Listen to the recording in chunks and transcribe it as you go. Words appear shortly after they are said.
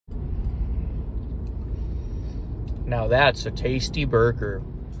Now that's a tasty burger.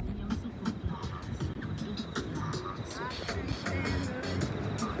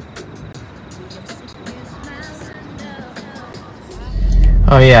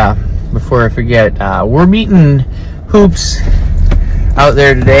 Oh yeah, before I forget, we're meeting Hoops out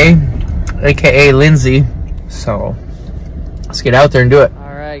there today, aka Lindsay. So let's get out there and do it.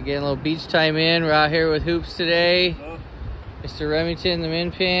 All right, getting a little beach time in. We're out here with Hoops today. Mr. Remington, the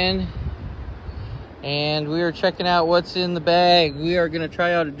min pin. And we are checking out what's in the bag. We are gonna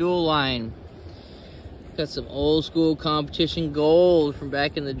try out a dual line. Got some old school competition gold from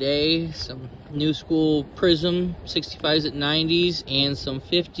back in the day, some new school Prism 65s at 90s, and some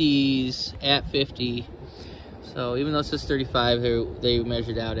 50s at 50. So even though it says 35, they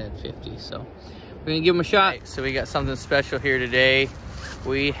measured out at 50. So we're gonna give them a shot. Right, so we got something special here today.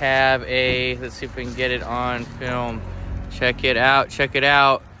 We have a, let's see if we can get it on film. Check it out, check it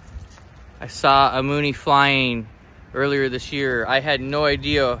out. I saw a Mooney flying earlier this year. I had no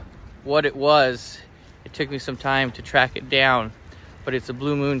idea what it was. It took me some time to track it down, but it's a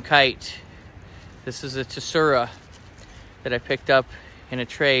blue moon kite. This is a Tsuru that I picked up in a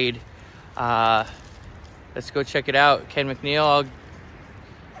trade. Let's go check it out. Ken McNeil,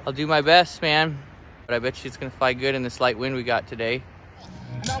 I'll do my best, man. But I bet you it's gonna fly good in this light wind we got today.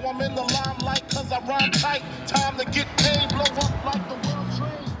 Now I'm in the limelight cause I rhyme tight. Time to get paid, blow up like the world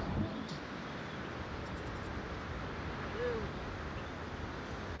trade.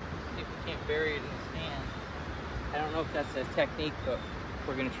 See if we can't bury it in the sand. I don't know if that's a technique, but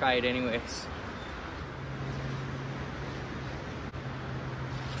we're gonna try it anyways.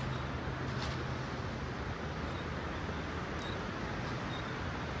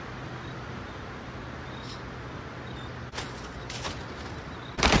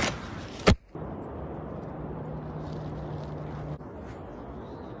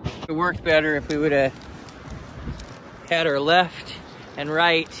 It worked better if we would have had our left and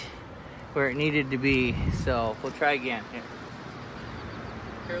right where it needed to be. So we'll try again. Here.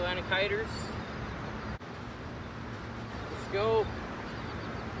 Carolina Kiters. Let's go.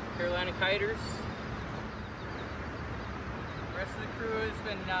 Carolina Kiters. The rest of the crew has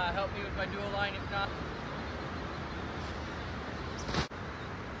been helping me with my dual line, if not.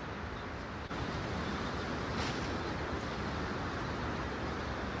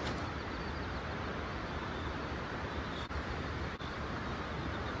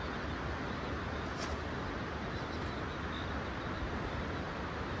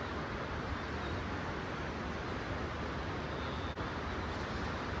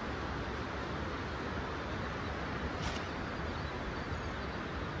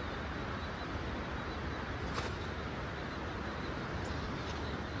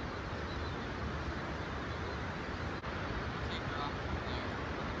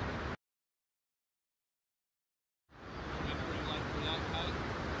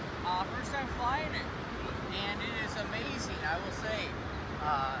 First time flying it, and it is amazing, I will say.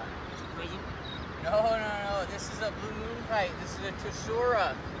 It's a Prism? No, this is a blue moon kite. This is a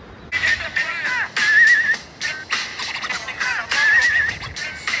Tsuru.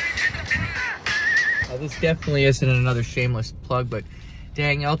 This definitely isn't another shameless plug, but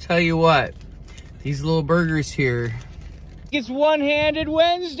dang, I'll tell you what, these little burgers here. It's one-handed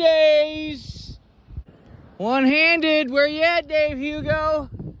Wednesdays. One-handed, where you at, Dave Hugo?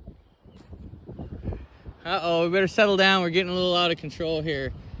 Uh-oh, we better settle down. We're getting a little out of control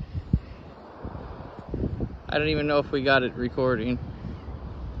here. I don't even know if we got it recording.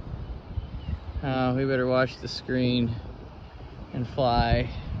 We better watch the screen and fly.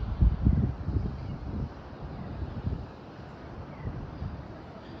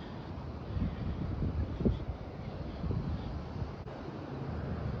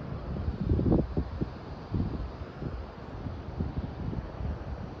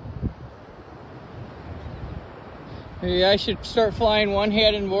 Maybe I should start flying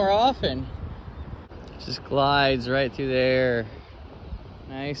one-handed more often. Just glides right through there.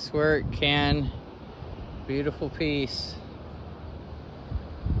 Nice work, Ken. Beautiful piece.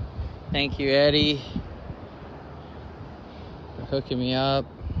 Thank you, Eddie, for hooking me up.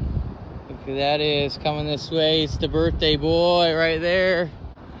 Look who that is coming this way. It's the birthday boy right there.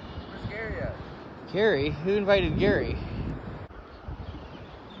 Where's Gary at? Gary? Who invited Gary?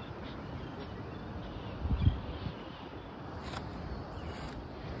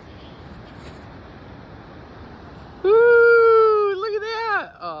 Woo! Look at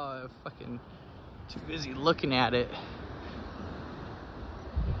that! Oh, I'm fucking too busy looking at it.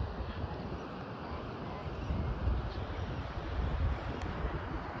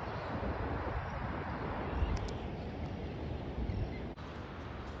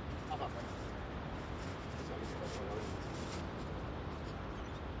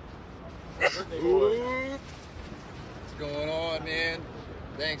 What's going on, man?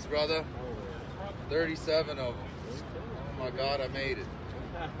 Thanks, brother. 37 of them. Oh my God, I made it.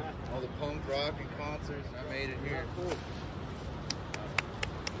 All the punk rock and concerts, I made it here.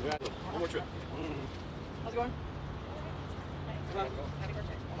 One more trip. How's it going? Oh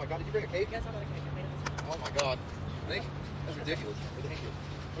my God, did you bring a cake? Yes, I bought a cake. I made it this morning. Oh my God. Thank you. That's ridiculous. Where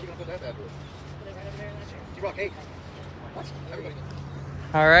are you going to put that bad boy? Put it right over there in that chair. You brought cake. What? Everybody.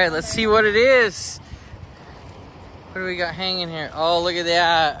 All right, let's see what it is. What do we got hanging here? Oh, look at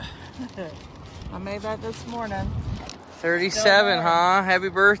that. I made that this morning. 37, huh? Happy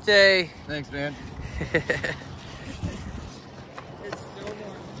birthday. Thanks, man. It's still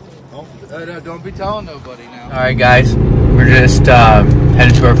warm. Don't be telling nobody now. All right, guys, we're just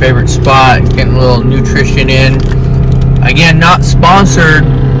headed to our favorite spot, getting a little nutrition in. Again, not sponsored,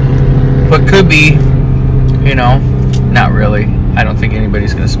 but could be, you know, not really. I don't think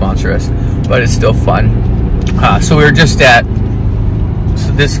anybody's going to sponsor us, but it's still fun. So we were just at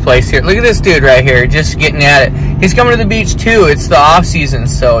this place here. Look at this dude right here, just getting at it. He's coming to the beach too. It's the off season,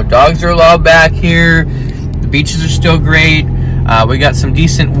 so dogs are allowed back here. The beaches are still great. We got some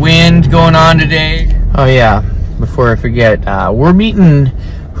decent wind going on today. Oh yeah, before I forget, we're meeting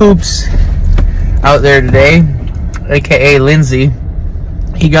Hoops out there today, aka Lindsay.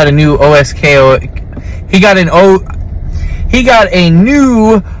 He got a new He got a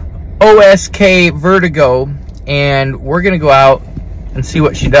new OSK Vertigo, and we're gonna go out and see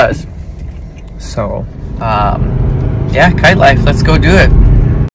what she does. So yeah, kite life, let's go do it.